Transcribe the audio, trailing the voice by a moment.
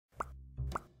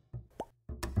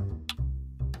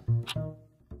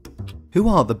Who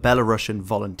are the Belarusian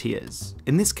volunteers?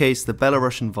 In this case, the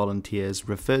Belarusian volunteers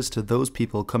refers to those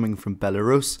people coming from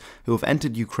Belarus who have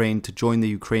entered Ukraine to join the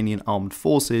Ukrainian Armed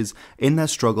Forces in their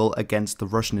struggle against the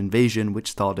Russian invasion,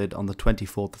 which started on the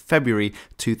 24th of February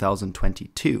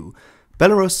 2022.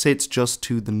 Belarus sits just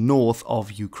to the north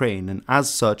of Ukraine, and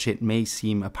as such it may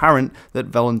seem apparent that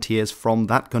volunteers from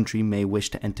that country may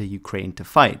wish to enter Ukraine to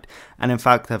fight. And in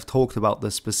fact, I've talked about the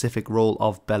specific role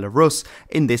of Belarus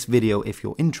in this video if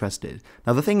you're interested.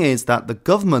 Now the thing is that the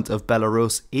government of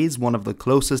Belarus is one of the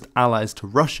closest allies to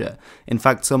Russia. In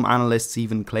fact, some analysts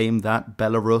even claim that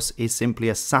Belarus is simply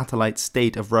a satellite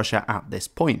state of Russia at this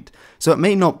point. So it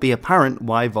may not be apparent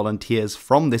why volunteers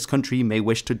from this country may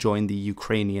wish to join the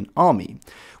Ukrainian army.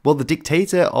 Well, the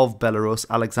dictator of Belarus,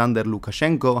 Aleksander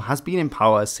Lukashenko, has been in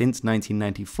power since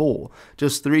 1994,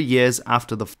 just 3 years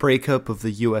after the breakup of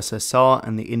the USSR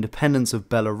and the independence of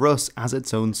Belarus as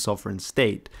its own sovereign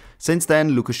state. Since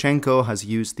then, Lukashenko has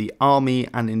used the army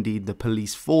and indeed the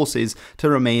police forces to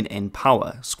remain in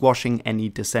power, squashing any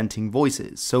dissenting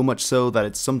voices, so much so that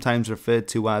it's sometimes referred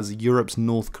to as Europe's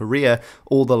North Korea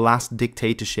or the last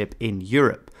dictatorship in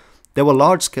Europe. There were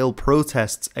large-scale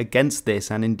protests against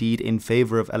this and indeed in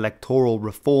favour of electoral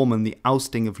reform and the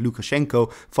ousting of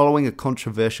Lukashenko following a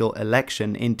controversial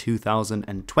election in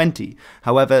 2020.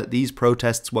 However, these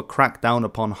protests were cracked down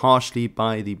upon harshly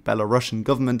by the Belarusian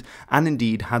government and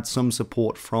indeed had some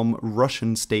support from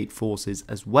Russian state forces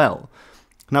as well.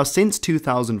 Now, since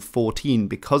 2014,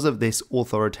 because of this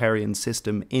authoritarian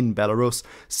system in Belarus,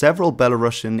 several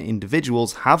Belarusian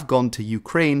individuals have gone to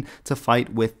Ukraine to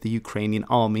fight with the Ukrainian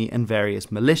army and various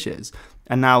militias.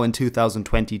 And now in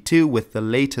 2022, with the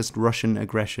latest Russian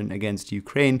aggression against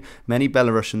Ukraine, many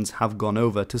Belarusians have gone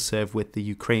over to serve with the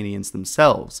Ukrainians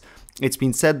themselves. It's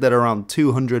been said that around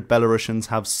 200 Belarusians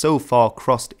have so far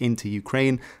crossed into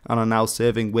Ukraine and are now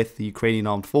serving with the Ukrainian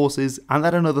Armed Forces, and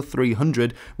that another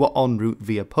 300 were en route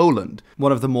via Poland.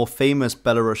 One of the more famous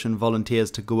Belarusian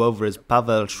volunteers to go over is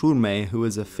Pavel Shurmy, who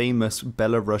is a famous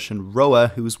Belarusian rower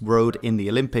who's rowed in the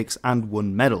Olympics and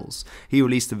won medals. He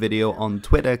released a video on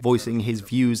Twitter voicing his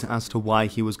views as to why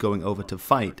he was going over to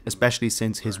fight, especially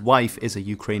since his wife is a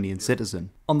Ukrainian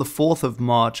citizen. On the 4th of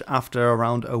March, after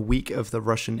around a week of the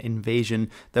Russian invasion,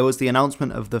 there was the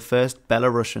announcement of the first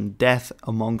Belarusian death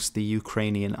amongst the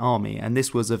Ukrainian army, and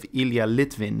this was of Ilya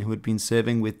Litvin, who had been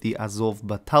serving with the Azov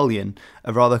battalion,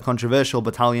 a rather controversial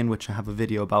battalion which I have a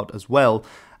video about as well.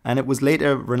 And it was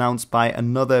later renounced by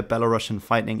another Belarusian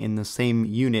fighting in the same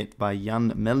unit by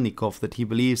Jan Melnikov that he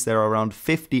believes there are around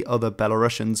 50 other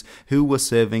Belarusians who were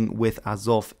serving with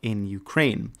Azov in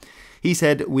Ukraine. He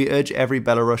said, "We urge every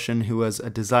Belarusian who has a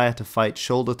desire to fight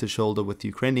shoulder to shoulder with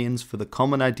Ukrainians for the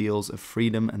common ideals of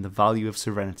freedom and the value of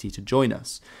serenity to join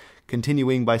us."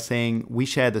 Continuing by saying, "We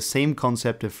share the same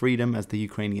concept of freedom as the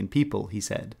Ukrainian people," he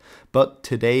said. But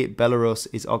today, Belarus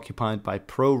is occupied by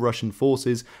pro-Russian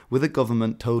forces with a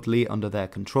government totally under their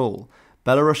control.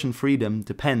 Belarusian freedom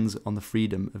depends on the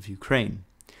freedom of Ukraine.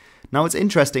 Now it's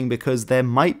interesting because there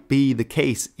might be the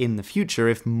case in the future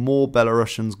if more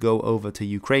Belarusians go over to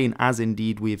Ukraine, as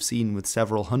indeed we have seen with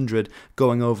several hundred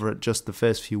going over at just the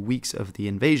first few weeks of the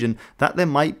invasion, that there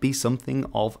might be something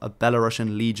of a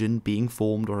Belarusian legion being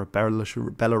formed or a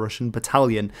Belarusian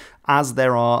battalion, as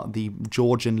there are the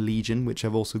Georgian legion, which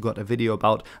I've also got a video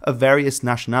about, of various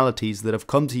nationalities that have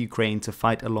come to Ukraine to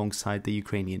fight alongside the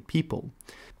Ukrainian people.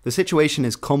 The situation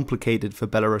is complicated for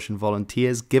Belarusian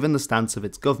volunteers given the stance of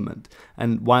its government,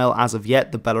 and while as of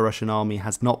yet the Belarusian army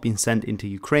has not been sent into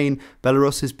Ukraine,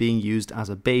 Belarus is being used as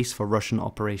a base for Russian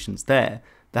operations there.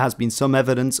 There has been some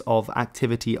evidence of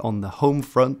activity on the home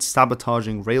front,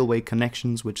 sabotaging railway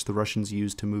connections which the Russians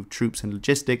use to move troops and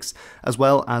logistics, as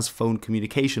well as phone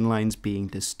communication lines being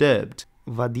disturbed.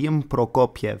 Vadim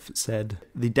Prokopiev said,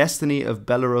 "The destiny of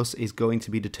Belarus is going to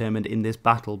be determined in this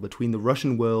battle between the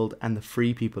Russian world and the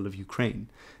free people of Ukraine.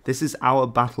 This is our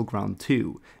battleground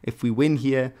too. If we win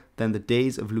here, then the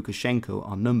days of Lukashenko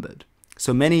are numbered."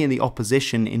 So many in the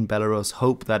opposition in Belarus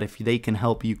hope that if they can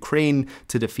help Ukraine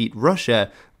to defeat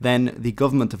Russia, then the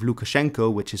government of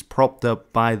Lukashenko, which is propped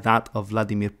up by that of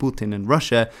Vladimir Putin and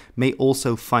Russia, may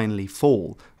also finally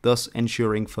fall, thus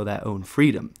ensuring for their own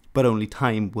freedom. But only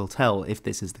time will tell if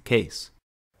this is the case.